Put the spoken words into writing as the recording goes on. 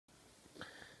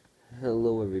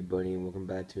Hello everybody and welcome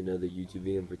back to another YouTube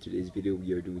video. And for today's video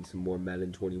we are doing some more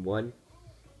Madden 21.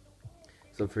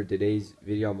 So for today's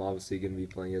video I'm obviously going to be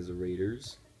playing as the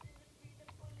Raiders.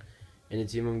 And the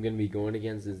team I'm going to be going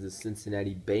against is the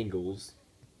Cincinnati Bengals.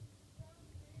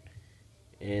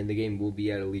 And the game will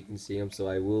be at a Lincoln Stadium, so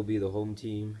I will be the home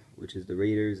team, which is the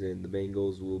Raiders, and the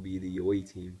Bengals will be the away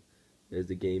team as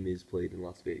the game is played in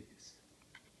Las Vegas.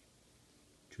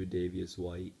 Tre'Davious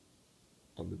White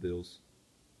on the Bills.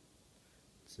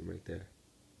 It's him right there.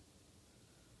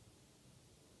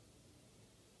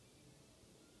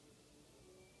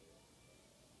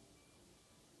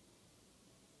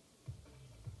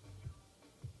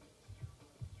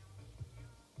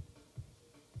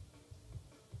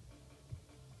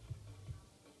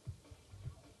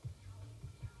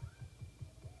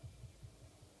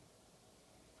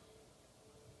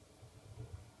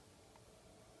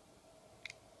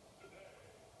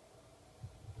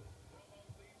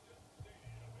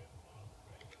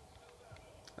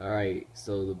 Alright,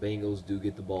 so the Bengals do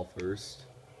get the ball first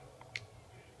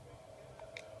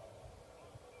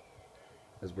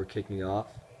as we're kicking off.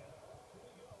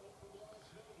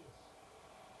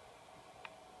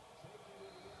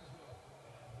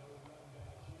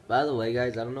 By the way,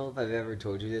 guys, I don't know if I've ever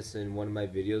told you this in one of my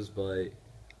videos, but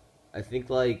I think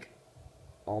like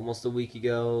almost a week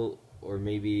ago, or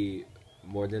maybe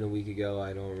more than a week ago,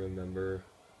 I don't remember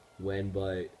when,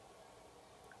 but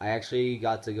I actually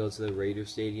got to go to the Raider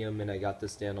Stadium and I got to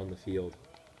stand on the field.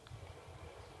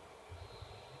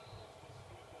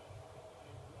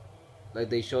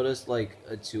 Like they showed us like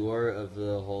a tour of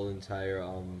the whole entire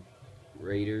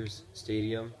Raiders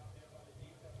Stadium.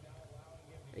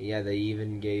 And yeah, they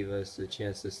even gave us a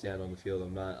chance to stand on the field.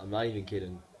 I'm not even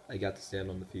kidding. I got to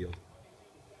stand on the field.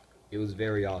 It was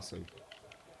very awesome.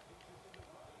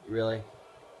 Really?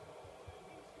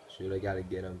 Shoot, I gotta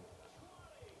get him.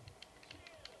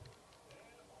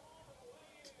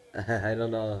 I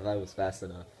don't know if I was fast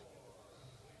enough.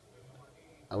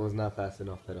 I was not fast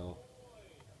enough at all.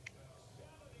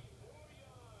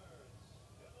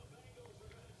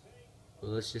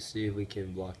 Well, let's just see if we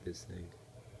can block this thing.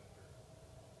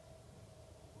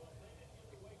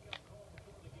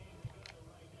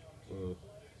 Whoa.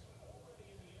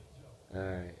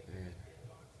 Alright, man.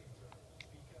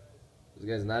 This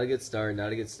guy's not a good start,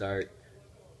 not a good start.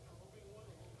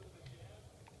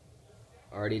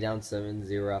 Already down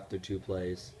 7-0 after 2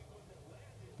 plays.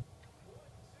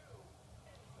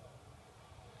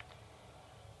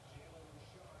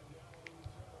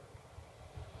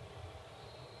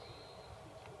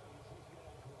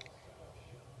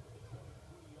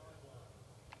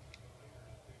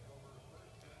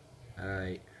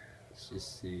 Alright, let's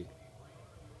just see.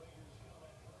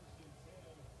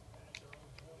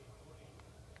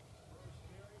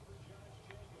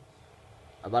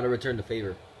 I'm about to return the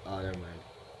favor. Oh, never mind.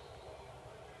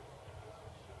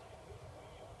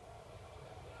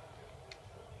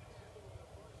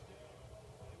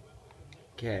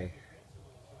 Okay.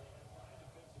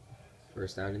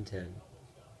 First down and 10.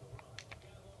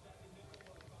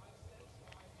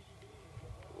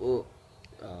 Oh,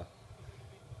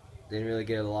 didn't really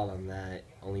get a lot on that.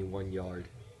 Only 1 yard.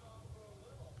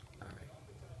 Alright.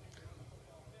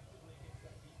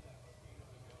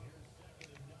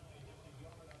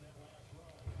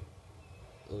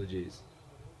 Oh, jeez.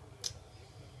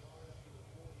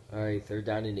 Alright, third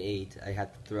down and 8. I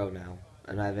have to throw now.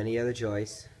 I don't have any other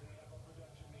choice.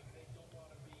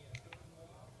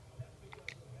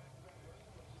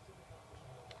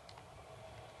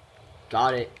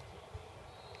 Got it.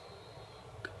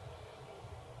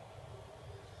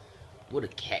 What a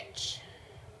catch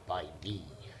by me.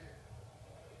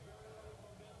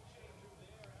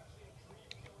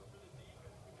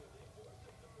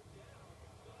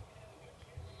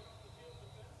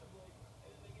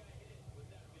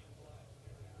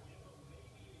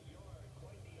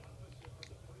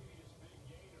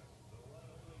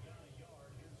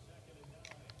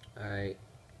 Alright,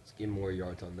 let's get more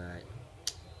yards on that.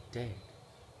 Dang.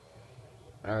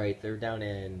 Alright, third down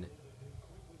and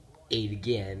 8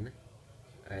 again.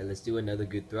 Alright, let's do another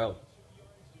good throw.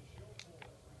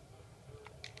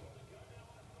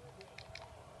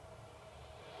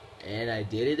 And I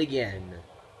did it again.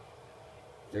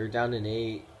 Third down and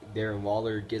 8. Darren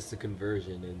Waller gets the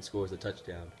conversion and scores a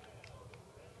touchdown.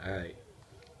 Alright,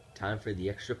 time for the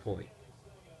extra point.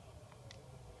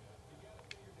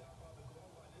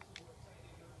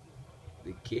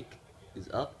 The kick is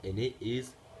up and it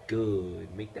is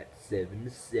good. Make that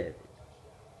 7-7.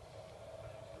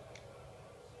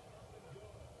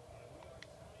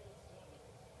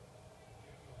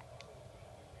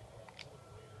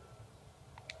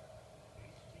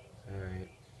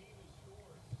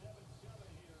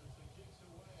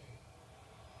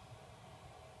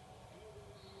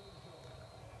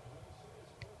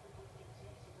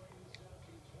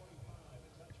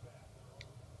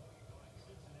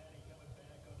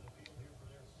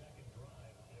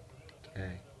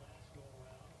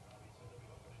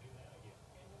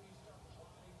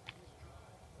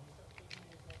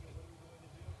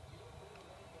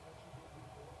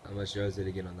 much yards did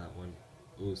they get on that one?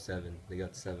 Ooh, 7. They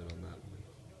got 7 on that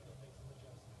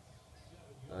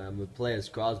one. I'm gonna play as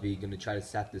Crosby. Gonna try to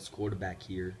sack this quarterback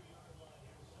here.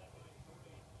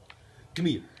 Come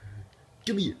here.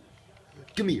 Come here.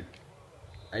 Come here.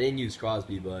 I didn't use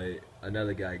Crosby, but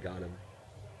another guy got him.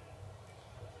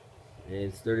 And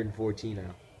it's 3rd and 14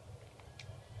 now.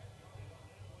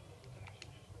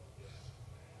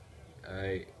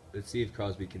 Alright, let's see if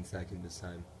Crosby can sack him this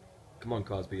time. Come on,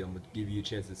 Crosby, I'm going to give you a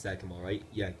chance to sack him, alright?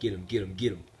 Yeah, get him, get him,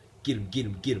 get him. Get him, get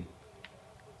him, get him.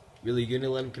 Really, you're going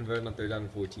to let him convert on 3rd down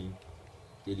and 14?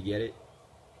 Did he get it?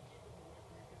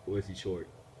 Or is he short?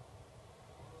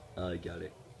 I got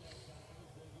it.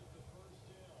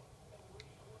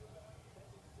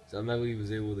 Somehow he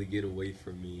was able to get away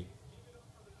from me.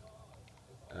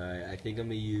 Alright, I think I'm going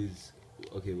to use...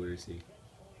 Okay, where is he?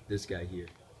 This guy here.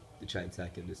 To try and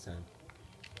sack him this time.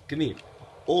 Come here.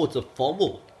 Oh, it's a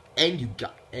fumble.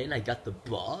 And I got the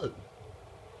ball.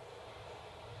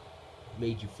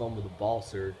 Made you fumble the ball,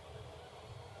 sir.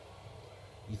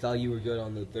 You thought you were good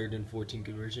on the 3rd and 14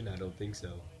 conversion? I don't think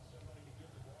so.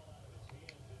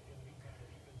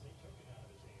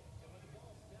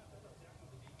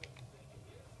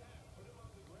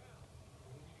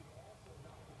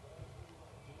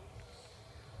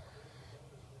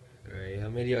 Alright, how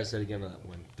many yards did I get on that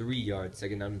one? 3 yards,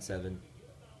 2nd down and 7.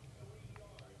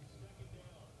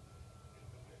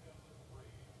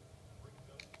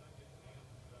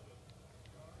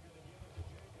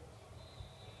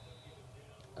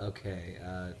 Okay,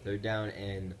 3rd down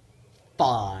and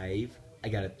 5. I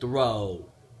gotta throw.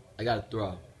 I gotta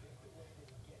throw.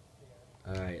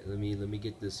 Alright, let me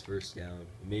get this 1st down.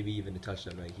 Maybe even a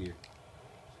touchdown right here.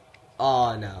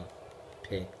 Oh, no.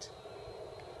 Picked.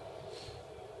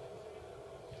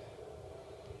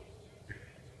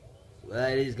 Well,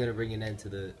 that is gonna bring an end to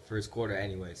the 1st quarter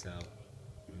anyway, so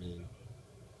I mean,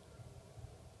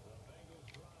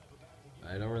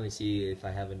 I don't really see if I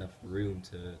have enough room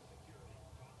to.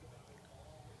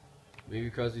 Maybe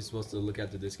Crosby's supposed to look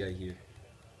after this guy here.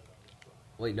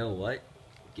 Wait, no, what?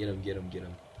 Get him, get him, get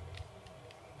him.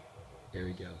 There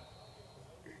we go.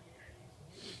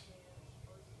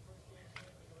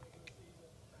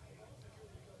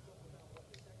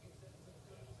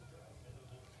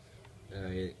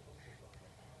 Alright.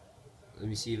 Let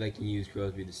me see if I can use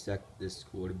Crosby to stack this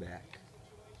quarterback.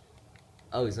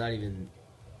 Oh, he's not even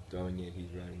throwing it,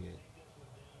 he's running it.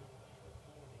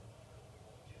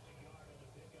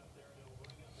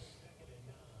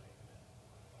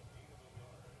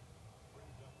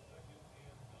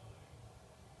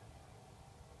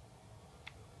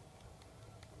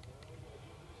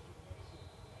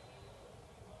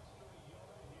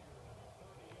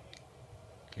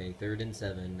 Okay, 3rd and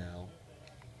 7 now.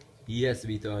 He has to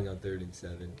be throwing on 3rd and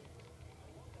 7.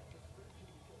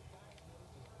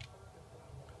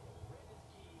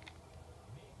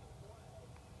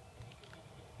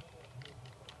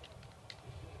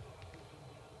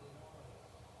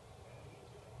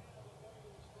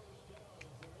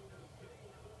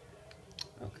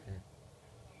 Okay.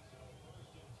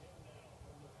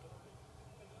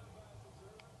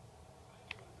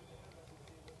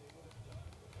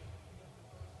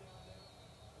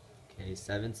 Okay,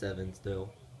 7-7 still.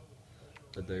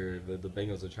 But the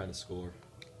Bengals are trying to score.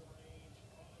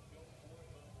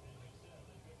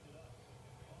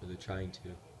 Or they're trying to.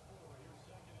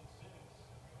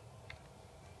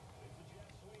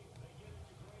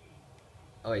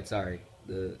 Oh wait, sorry.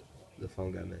 The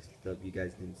phone got messed up. You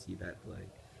guys didn't see that play.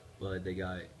 But they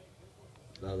got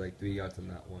about like 3 yards on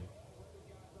that one.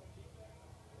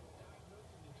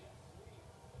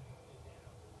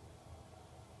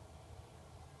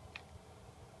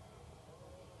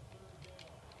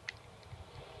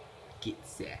 Get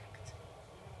sacked.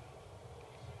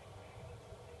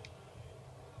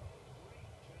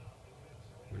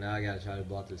 Now I gotta try to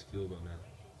block this field goal now.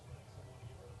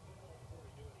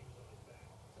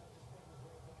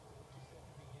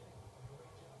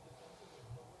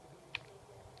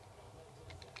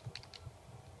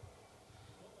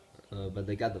 But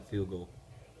they got the field goal.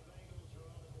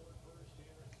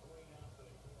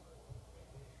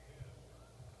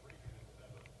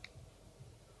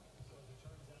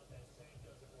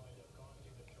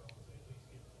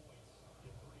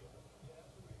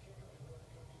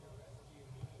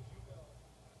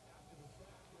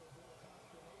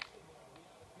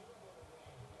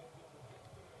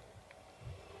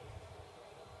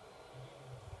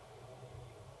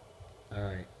 All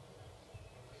right.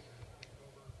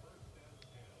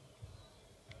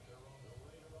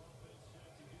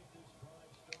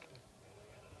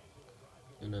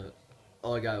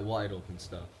 Oh, I got wide open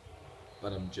stuff,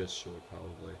 but I'm just short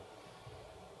probably.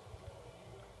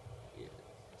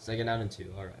 Second down and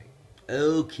 2. All right.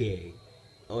 Okay.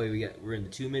 Oh wait, we're in the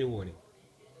 2-minute warning.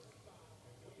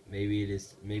 Maybe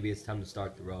it's time to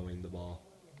start throwing the ball.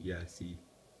 Yeah, see.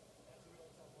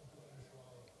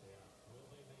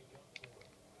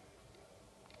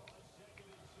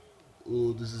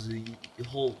 Oh, this is a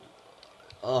whole.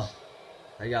 Oh,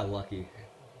 I got lucky.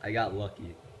 I got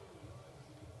lucky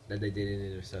that they didn't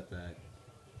intercept that.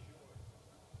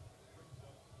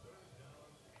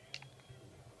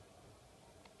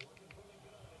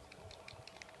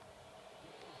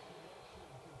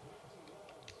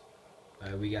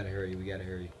 Alright, we gotta hurry. We gotta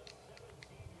hurry.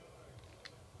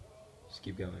 Just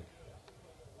keep going.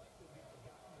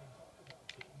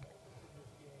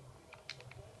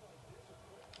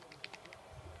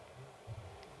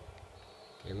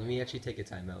 Okay, let me actually take a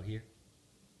timeout here.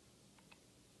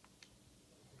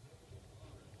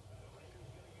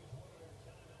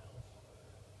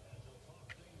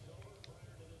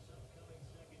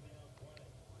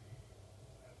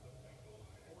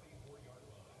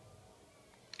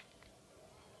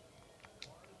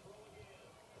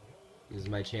 This is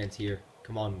my chance here.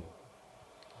 Come on.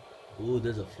 Ooh,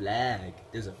 there's a flag.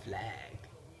 There's a flag.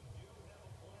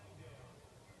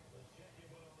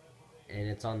 And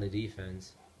it's on the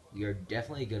defense. We are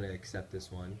definitely going to accept this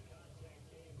one.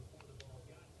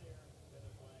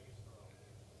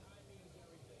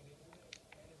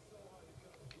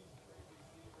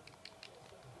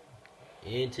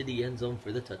 Into the end zone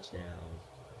for the touchdown.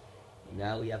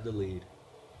 Now we have the lead.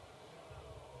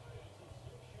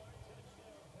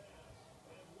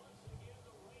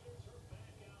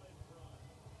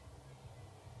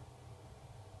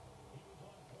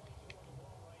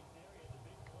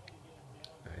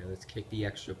 Alright, let's kick the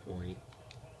extra point.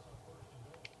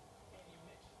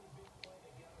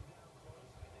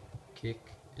 Kick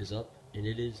is up, and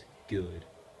it is good.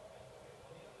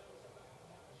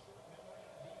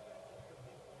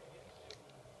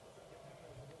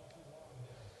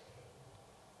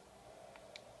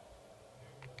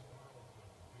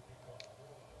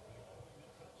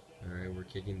 Alright, we're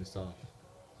kicking this off.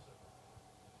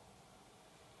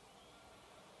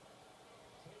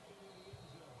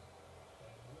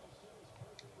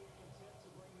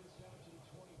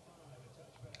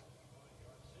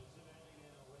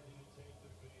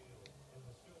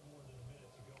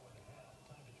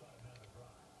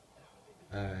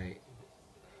 Alright.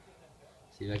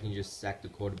 See if I can just sack the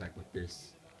quarterback with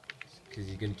this. Because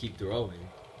he's going to keep throwing.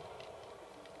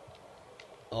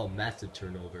 Oh, massive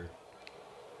turnover.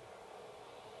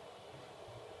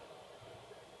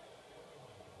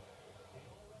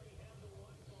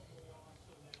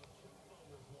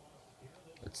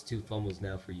 That's 2 fumbles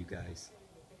now for you guys.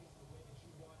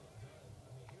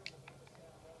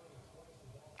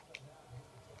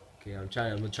 Okay, I'm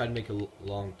gonna try to make a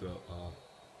long throw.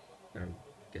 I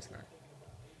guess not.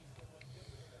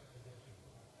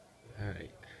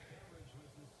 Alright.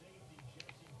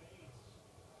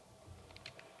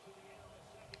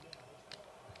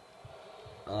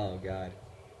 Oh, God.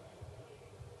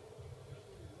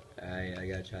 Alright, I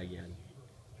gotta try again.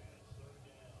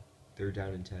 3rd down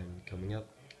and 10 coming up.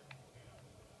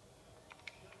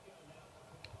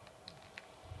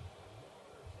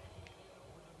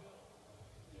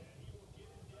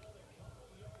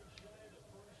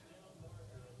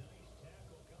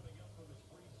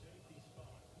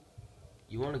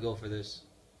 You want to go for this?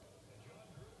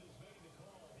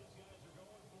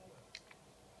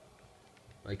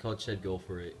 My coach said go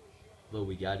for it. Well,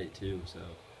 we got it too, so.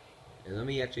 And let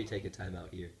me actually take a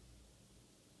timeout here.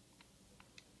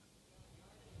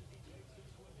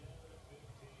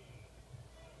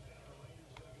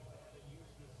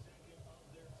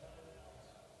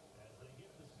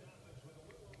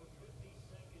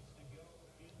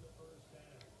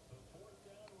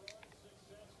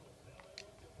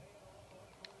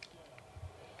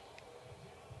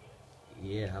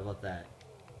 Yeah, how about that?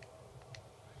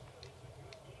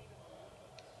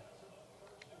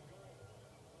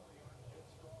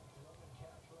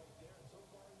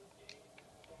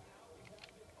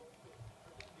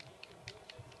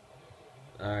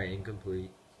 Alright,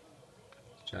 incomplete.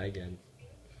 Let's try again.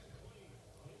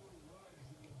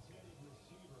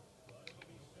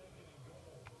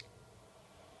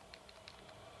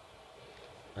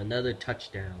 Another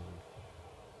touchdown.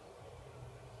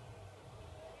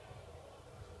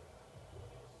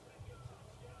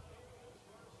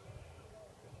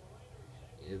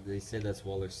 Yeah, they say that's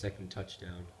Waller's 2nd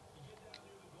touchdown.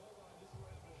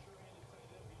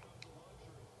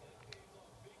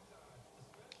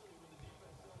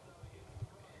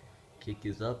 Kick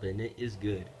is up and it is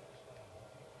good.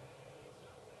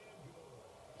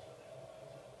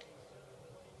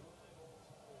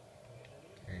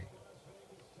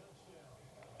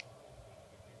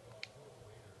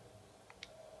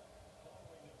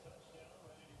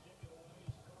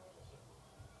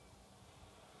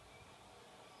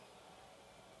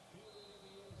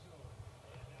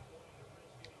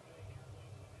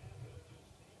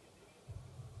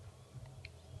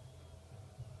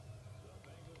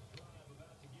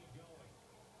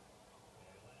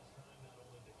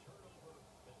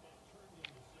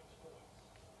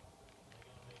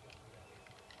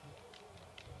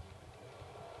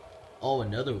 Oh,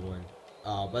 another one.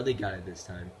 But they got it this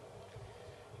time.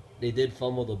 They did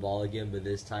fumble the ball again, but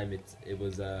this time it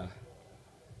was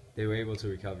they were able to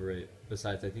recover it.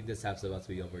 Besides, I think this half's about to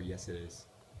be over. Yes, it is.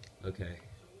 Okay.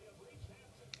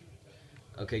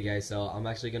 Okay, guys. So I'm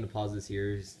actually gonna pause this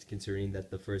here, considering that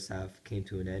the first half came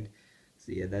to an end.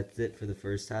 So yeah, that's it for the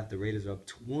first half. The Raiders are up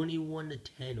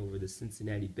 21-10 over the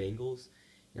Cincinnati Bengals,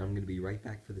 and I'm gonna be right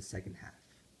back for the second half.